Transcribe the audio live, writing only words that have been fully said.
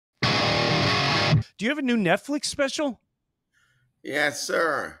Do you have a new Netflix special? Yes,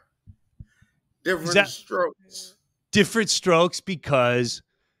 sir. Different that- strokes. Different strokes because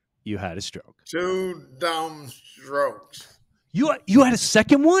you had a stroke. 2 dumb strokes. You had a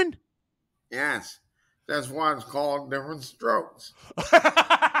second one? Yes. That's why it's called different strokes.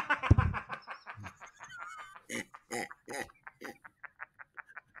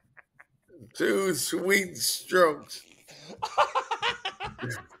 2 sweet strokes.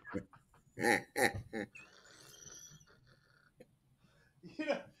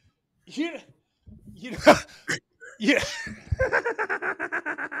 You know, yeah.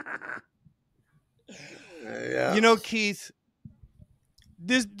 Yeah. You know, Keith,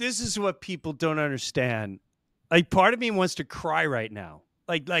 this is what people don't understand. Like, part of me wants to cry right now.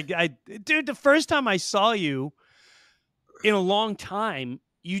 Dude, the first time I saw you in a long time,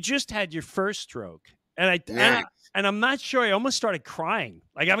 you just had your first stroke, and I'm not sure. I almost started crying.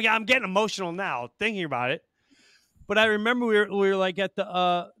 Like, I'm getting emotional now thinking about it. But I remember we were like at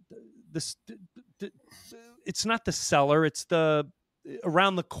the it's not the cellar. It's the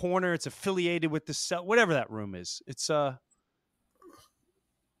around the corner. It's affiliated with the cell, whatever that room is. It's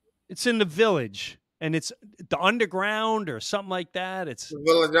in the Village, and it's the Underground or something like that. It's the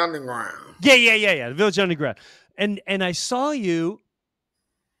Village Underground. Yeah. The Village Underground. And I saw you,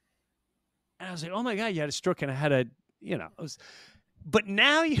 and I was like, oh my God, you had a stroke, and I had but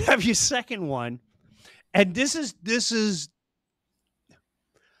now you have your second one, and this is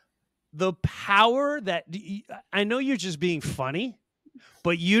the power that I know you're just being funny,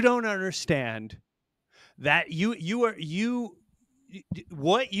 but you don't understand that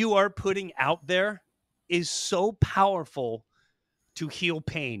what you are putting out there is so powerful to heal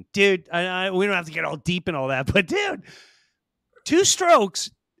pain, dude. We don't have to get all deep in all that, but dude, 2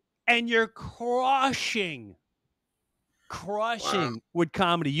 strokes and you're crushing with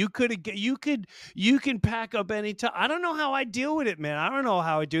comedy. You can pack up any time. I don't know how I deal with it, man. I don't know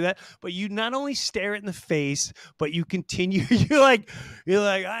how I do that. But you not only stare it in the face, but you continue. You're like, you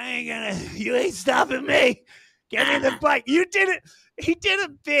ain't stopping me. Get me the bike. You did it. He did a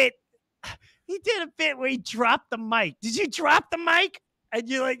bit where he dropped the mic. Did you drop the mic? And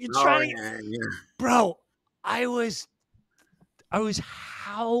you're trying to, bro. I was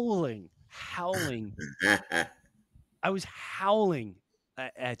howling. I was howling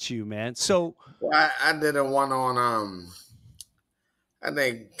at you, man. So I did a one on I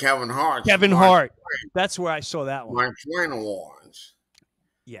think Kevin Hart. That's where I saw that one. Mark Twain Awards.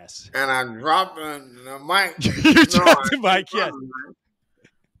 Yes. And I dropped the mic. You dropped the mic, yes.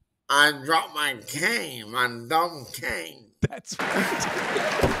 I dropped my cane, my dumb cane. That's right.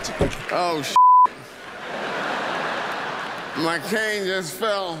 Oh, my cane just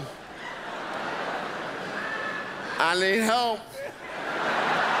fell. I need help.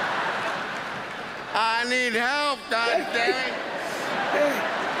 I need help, God dang it.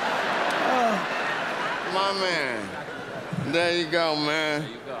 My man. There you go, man.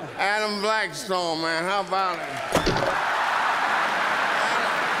 Adam Blackstone, man. How about it?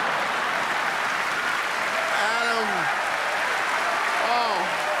 Adam.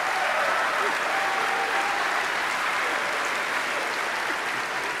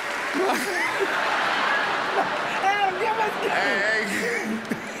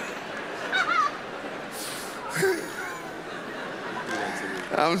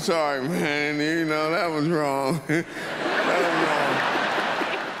 I'm sorry, man. You know, that was wrong.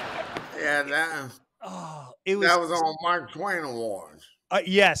 Yeah, that was on Mark Twain Awards.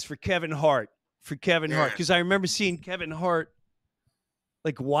 Yes, for Kevin Hart. Hart. Because I remember seeing Kevin Hart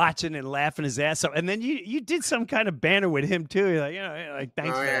like watching and laughing his ass off. And then you did some kind of banner with him too. You're like,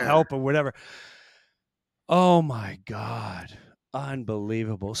 thanks for the help or whatever. Oh my God.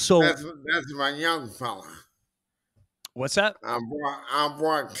 Unbelievable. So that's my young fella. What's that? I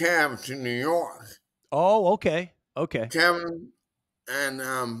brought Kev to New York. Oh, okay. Kevin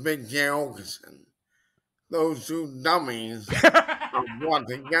and Big J. Okerson. Those 2 dummies are brought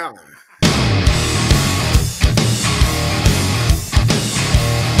together.